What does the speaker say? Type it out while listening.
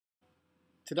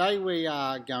Today we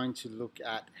are going to look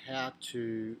at how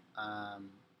to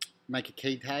make a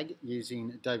key tag using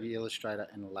Adobe Illustrator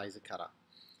and a laser cutter.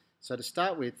 So to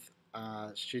start with,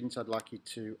 students, I'd like you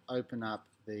to open up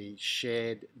the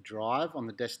shared drive on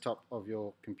the desktop of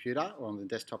your computer or on the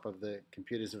desktop of the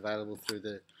computers available through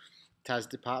the TAS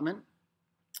department.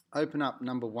 Open up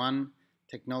number 1,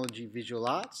 Technology Visual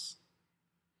Arts,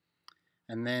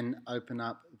 and then open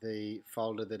up the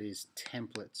folder that is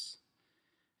Templates.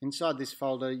 Inside this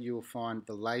folder you will find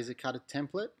the laser cutter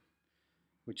template,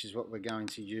 which is what we're going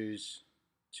to use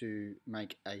to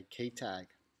make a key tag.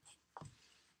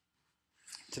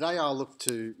 Today I'll look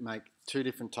to make 2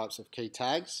 different types of key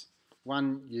tags.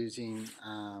 One using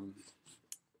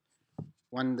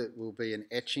one that will be an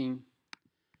etching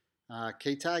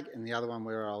key tag, and the other one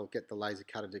where I'll get the laser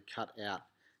cutter to cut out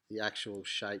the actual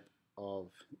shape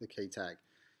of the key tag.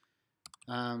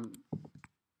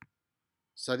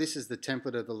 So this is the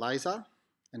template of the laser,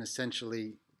 and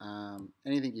essentially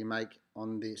anything you make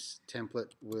on this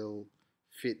template will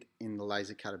fit in the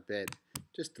laser cutter bed.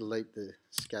 Just delete the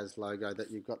SCAS logo that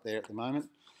you've got there at the moment.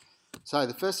 So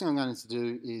the first thing I'm going to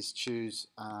do is choose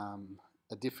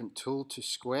a different tool to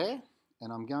square,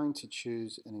 and I'm going to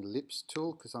choose an ellipse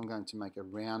tool because I'm going to make a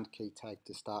round key tag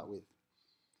to start with.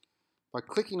 By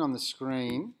clicking on the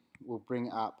screen, we'll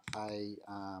bring up a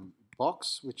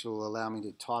box which will allow me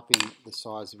to type in the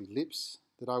size of ellipse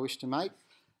that I wish to make,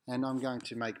 and I'm going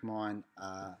to make mine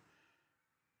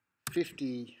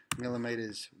 50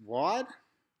 millimeters wide,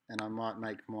 and I might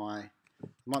make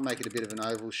it a bit of an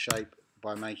oval shape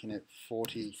by making it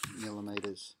 40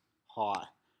 millimeters high.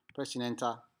 Pressing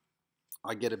enter,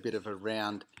 I get a bit of a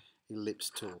round ellipse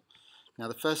tool. Now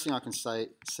the first thing I can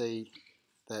see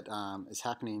that is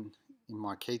happening in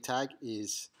my key tag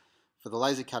is, for the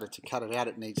laser cutter to cut it out,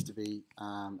 it needs to be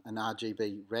an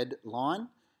RGB red line,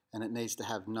 and it needs to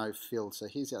have no fill. So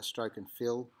here's our stroke and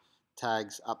fill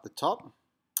tags up the top.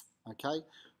 Okay,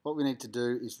 what we need to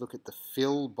do is look at the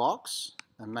fill box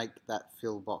and make that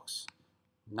fill box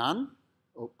none.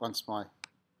 Once my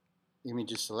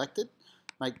image is selected,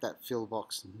 make that fill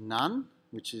box none,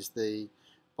 which is the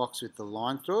box with the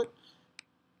line through it.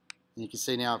 And you can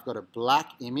see now I've got a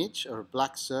black image, or a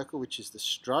black circle, which is the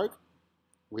stroke,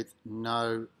 with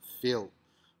no fill.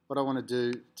 What I want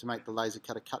to do to make the laser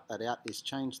cutter cut that out is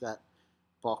change that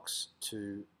box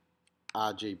to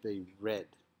RGB red.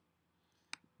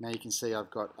 Now you can see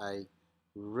I've got a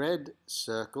red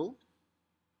circle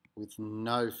with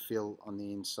no fill on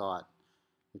the inside,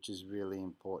 which is really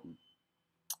important.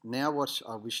 Now what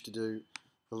I wish to do,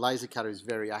 the laser cutter is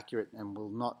very accurate and will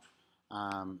not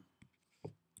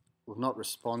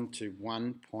respond to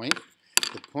one point.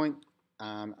 The point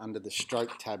under the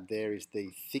stroke tab there is the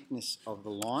thickness of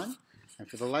the line, and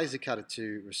for the laser cutter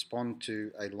to respond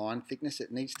to a line thickness,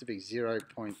 it needs to be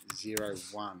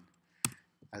 0.01,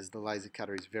 as the laser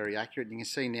cutter is very accurate. You can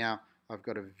see now I've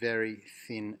got a very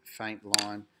thin, faint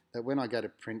line that when I go to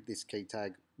print this key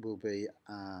tag will be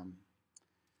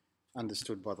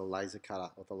understood by the laser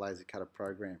cutter or the laser cutter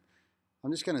program.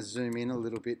 I'm just going to zoom in a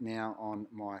little bit now on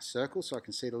my circle so I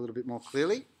can see it a little bit more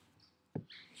clearly.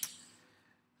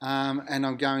 And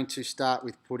I'm going to start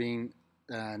with putting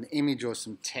an image or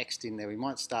some text in there. We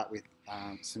might start with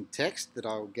some text that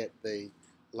I will get the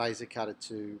laser cutter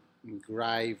to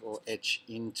engrave or etch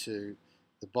into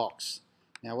the box.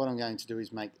 Now what I'm going to do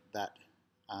is make that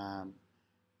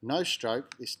no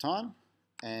stroke this time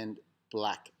and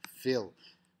black fill.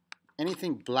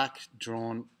 Anything black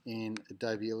drawn in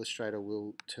Adobe Illustrator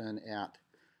will turn out,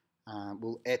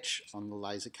 will etch on the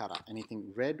laser cutter.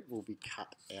 Anything red will be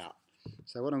cut out.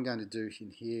 So what I'm going to do in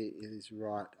here is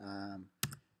write,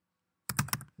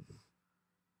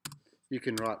 you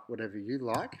can write whatever you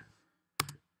like.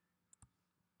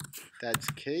 Dad's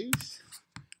keys.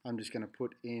 I'm just going to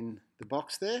put in the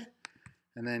box there,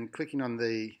 and then clicking on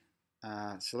the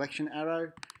selection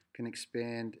arrow can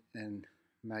expand and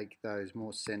make those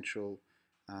more central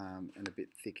and a bit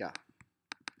thicker.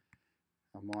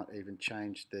 I might even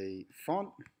change the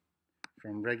font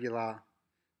from regular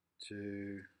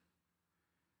to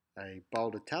a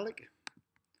bold italic.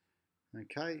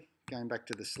 Okay, going back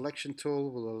to the selection tool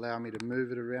will allow me to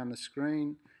move it around the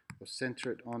screen or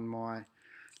center it on my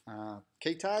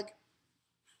key tag.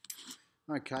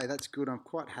 Okay, that's good. I'm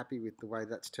quite happy with the way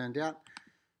that's turned out.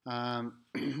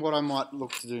 What I might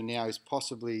look to do now is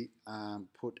possibly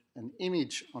put an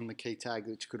image on the key tag,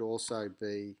 which could also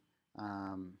be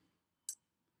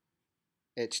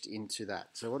etched into that.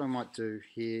 So what I might do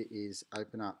here is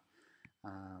open up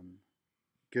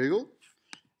Google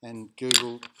and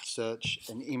Google search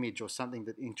an image or something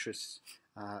that interests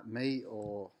me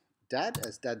or Dad,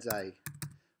 as Dad's a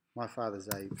My father's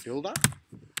a builder.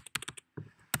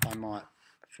 I might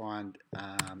find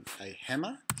a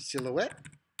hammer silhouette.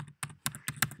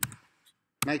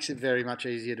 Makes it very much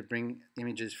easier to bring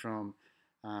images from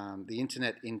the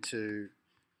internet into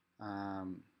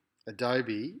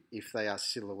Adobe if they are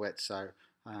silhouette. So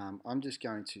I'm just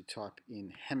going to type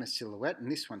in hammer silhouette, and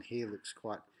this one here looks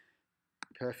quite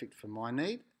perfect for my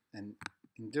need. And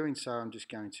in doing so, I'm just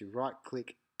going to right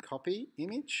click, copy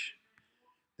image.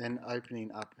 Then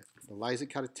opening up the laser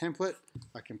cutter template,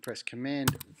 I can press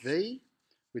Command V,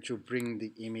 which will bring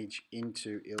the image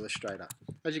into Illustrator.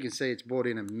 As you can see, it's brought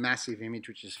in a massive image,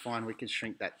 which is fine. We can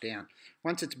shrink that down.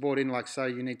 Once it's brought in like so,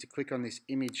 you need to click on this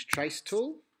image trace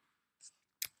tool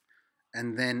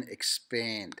and then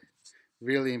expand.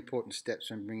 Really important steps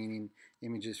when bringing in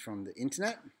images from the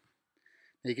internet.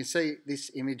 Now you can see this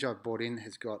image I've brought in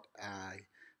has got a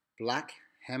black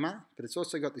hammer, but it's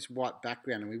also got this white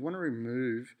background, and we want to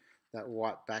remove that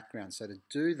white background. So to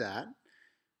do that,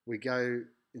 we go,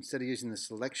 instead of using the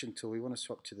selection tool, we want to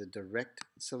swap to the direct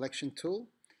selection tool.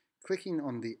 Clicking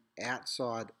on the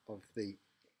outside of the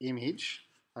image,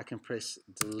 I can press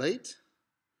delete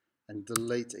and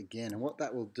delete again, and what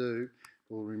that will do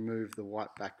will remove the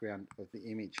white background of the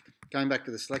image. Going back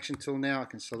to the selection tool now, I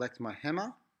can select my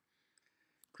hammer.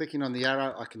 Clicking on the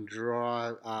arrow, I can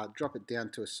drop it down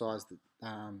to a size that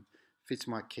fits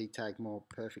my key tag more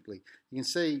perfectly. You can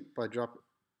see by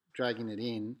dragging it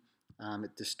in,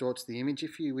 it distorts the image.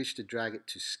 If you wish to drag it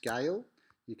to scale,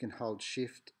 you can hold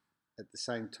Shift at the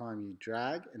same time you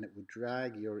drag, and it will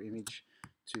drag your image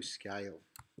to scale.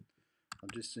 I'll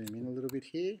just zoom in a little bit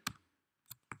here.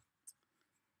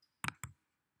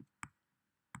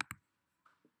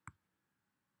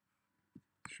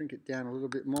 Shrink it down a little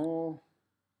bit more.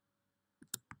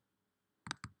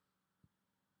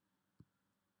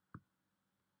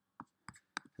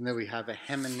 And there we have a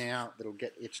hammer now that'll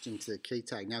get etched into the key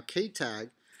tag. Now, key tag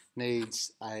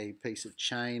needs a piece of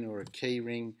chain or a key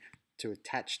ring to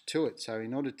attach to it. So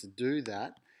in order to do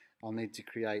that, I'll need to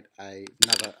create a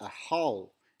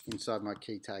hole inside my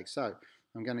key tag. So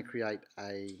I'm going to create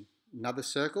another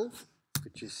circle,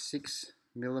 which is 6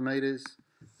 millimeters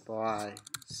by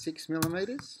 6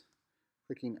 millimeters.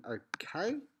 Clicking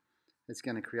OK. It's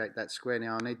going to create that square.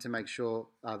 Now I need to make sure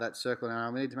that circle. Now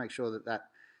I need to make sure that that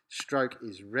stroke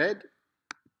is red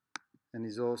and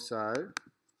is also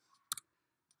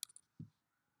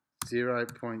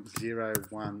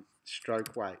 0.01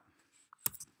 stroke weight.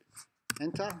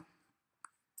 Enter.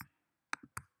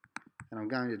 And I'm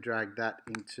going to drag that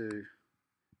into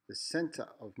the center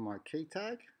of my key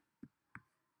tag.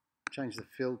 Change the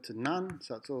fill to none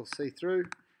so it's all see-through.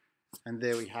 And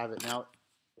there we have it. Now,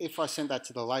 if I sent that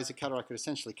to the laser cutter, I could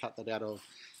essentially cut that out of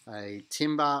a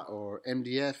timber or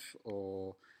MDF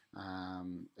or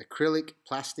acrylic,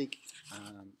 plastic,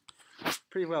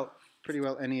 pretty well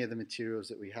any of the materials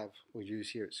that we have or use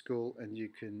here at school, and you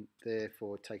can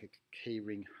therefore take a key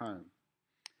ring home.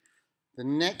 The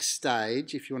next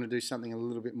stage, if you want to do something a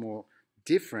little bit more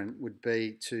different, would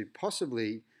be to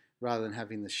possibly, rather than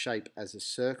having the shape as a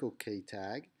circle key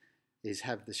tag, is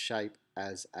have the shape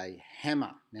as a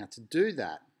hammer. Now to do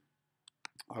that,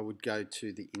 I would go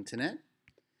to the internet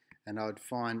and I would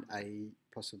find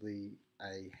possibly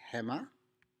a hammer,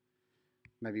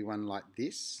 maybe one like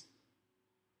this,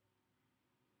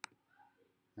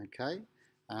 okay,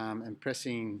 and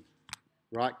pressing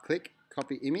right click,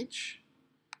 copy image,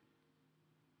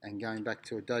 and going back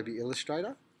to Adobe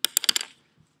Illustrator,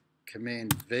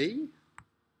 Command V,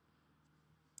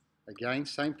 again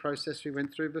same process we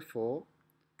went through before,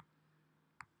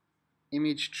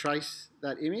 image trace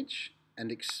that image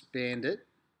and expand it,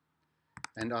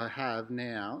 and I have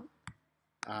now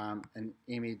an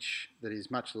image that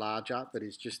is much larger but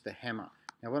is just the hammer.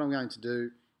 Now what I'm going to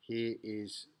do here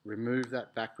is remove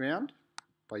that background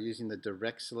by using the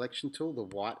direct selection tool, the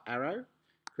white arrow,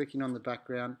 clicking on the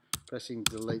background, pressing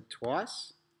delete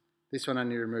twice. This one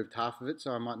only removed half of it,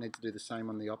 so I might need to do the same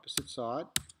on the opposite side.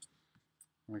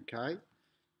 Okay.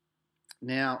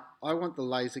 Now I want the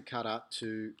laser cutter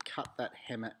to cut that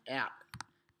hammer out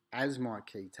as my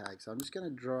key tag. So I'm just going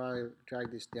to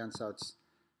drag this down so it's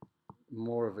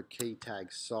more of a key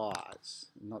tag size,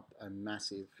 not a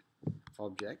massive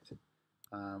object.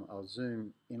 I'll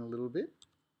zoom in a little bit.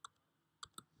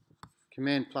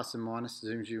 Command plus and minus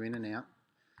zooms you in and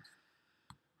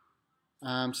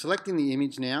out. Selecting the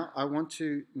image now, I want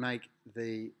to make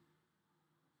the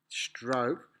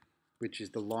stroke, which is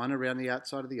the line around the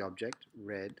outside of the object,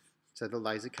 red, so the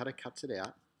laser cutter cuts it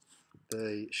out.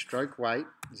 The stroke weight,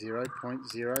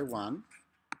 0.01,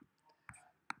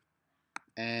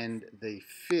 and the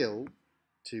fill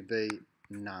to be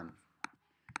none.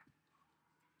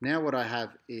 Now what I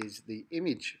have is the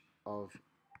image of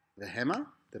the hammer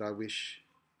that I wish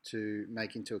to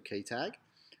make into a key tag.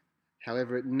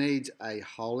 However, it needs a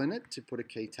hole in it to put a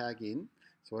key tag in.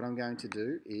 So what I'm going to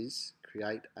do is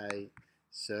create a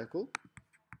circle.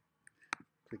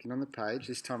 Clicking on the page,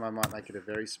 this time I might make it a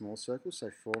very small circle,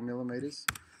 so 4mm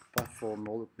by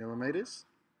 4mm.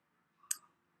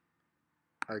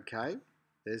 Okay,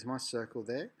 there's my circle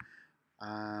there.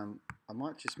 I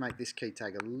might just make this key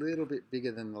tag a little bit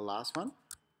bigger than the last one.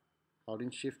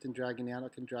 Holding shift and dragging out, I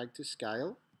can drag to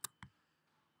scale.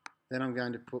 Then I'm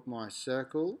going to put my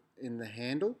circle in the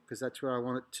handle because that's where I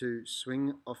want it to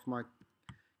swing off my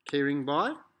keyring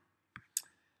by.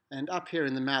 And up here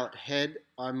in the mallet head,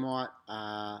 I might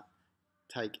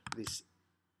take this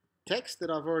text that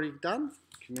I've already done,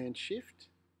 Command Shift,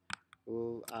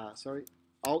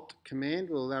 Alt Command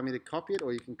will allow me to copy it,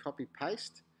 or you can copy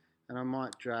paste, and I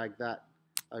might drag that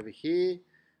over here.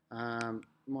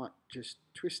 Might just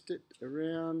twist it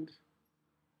around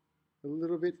a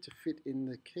little bit to fit in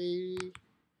the key,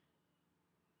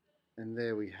 and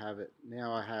there we have it.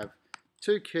 Now I have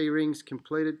two key rings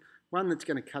completed, one that's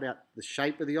going to cut out the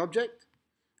shape of the object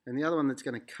and the other one that's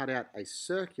going to cut out a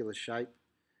circular shape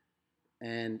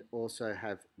and also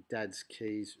have Dad's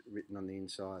keys written on the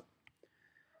inside.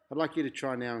 I'd like you to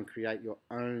try now and create your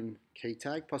own key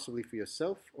tag, possibly for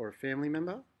yourself or a family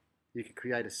member. You can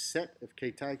create a set of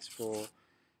key tags for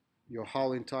your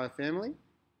whole entire family,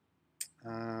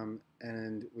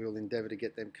 and we'll endeavour to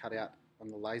get them cut out on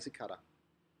the laser cutter.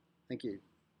 Thank you.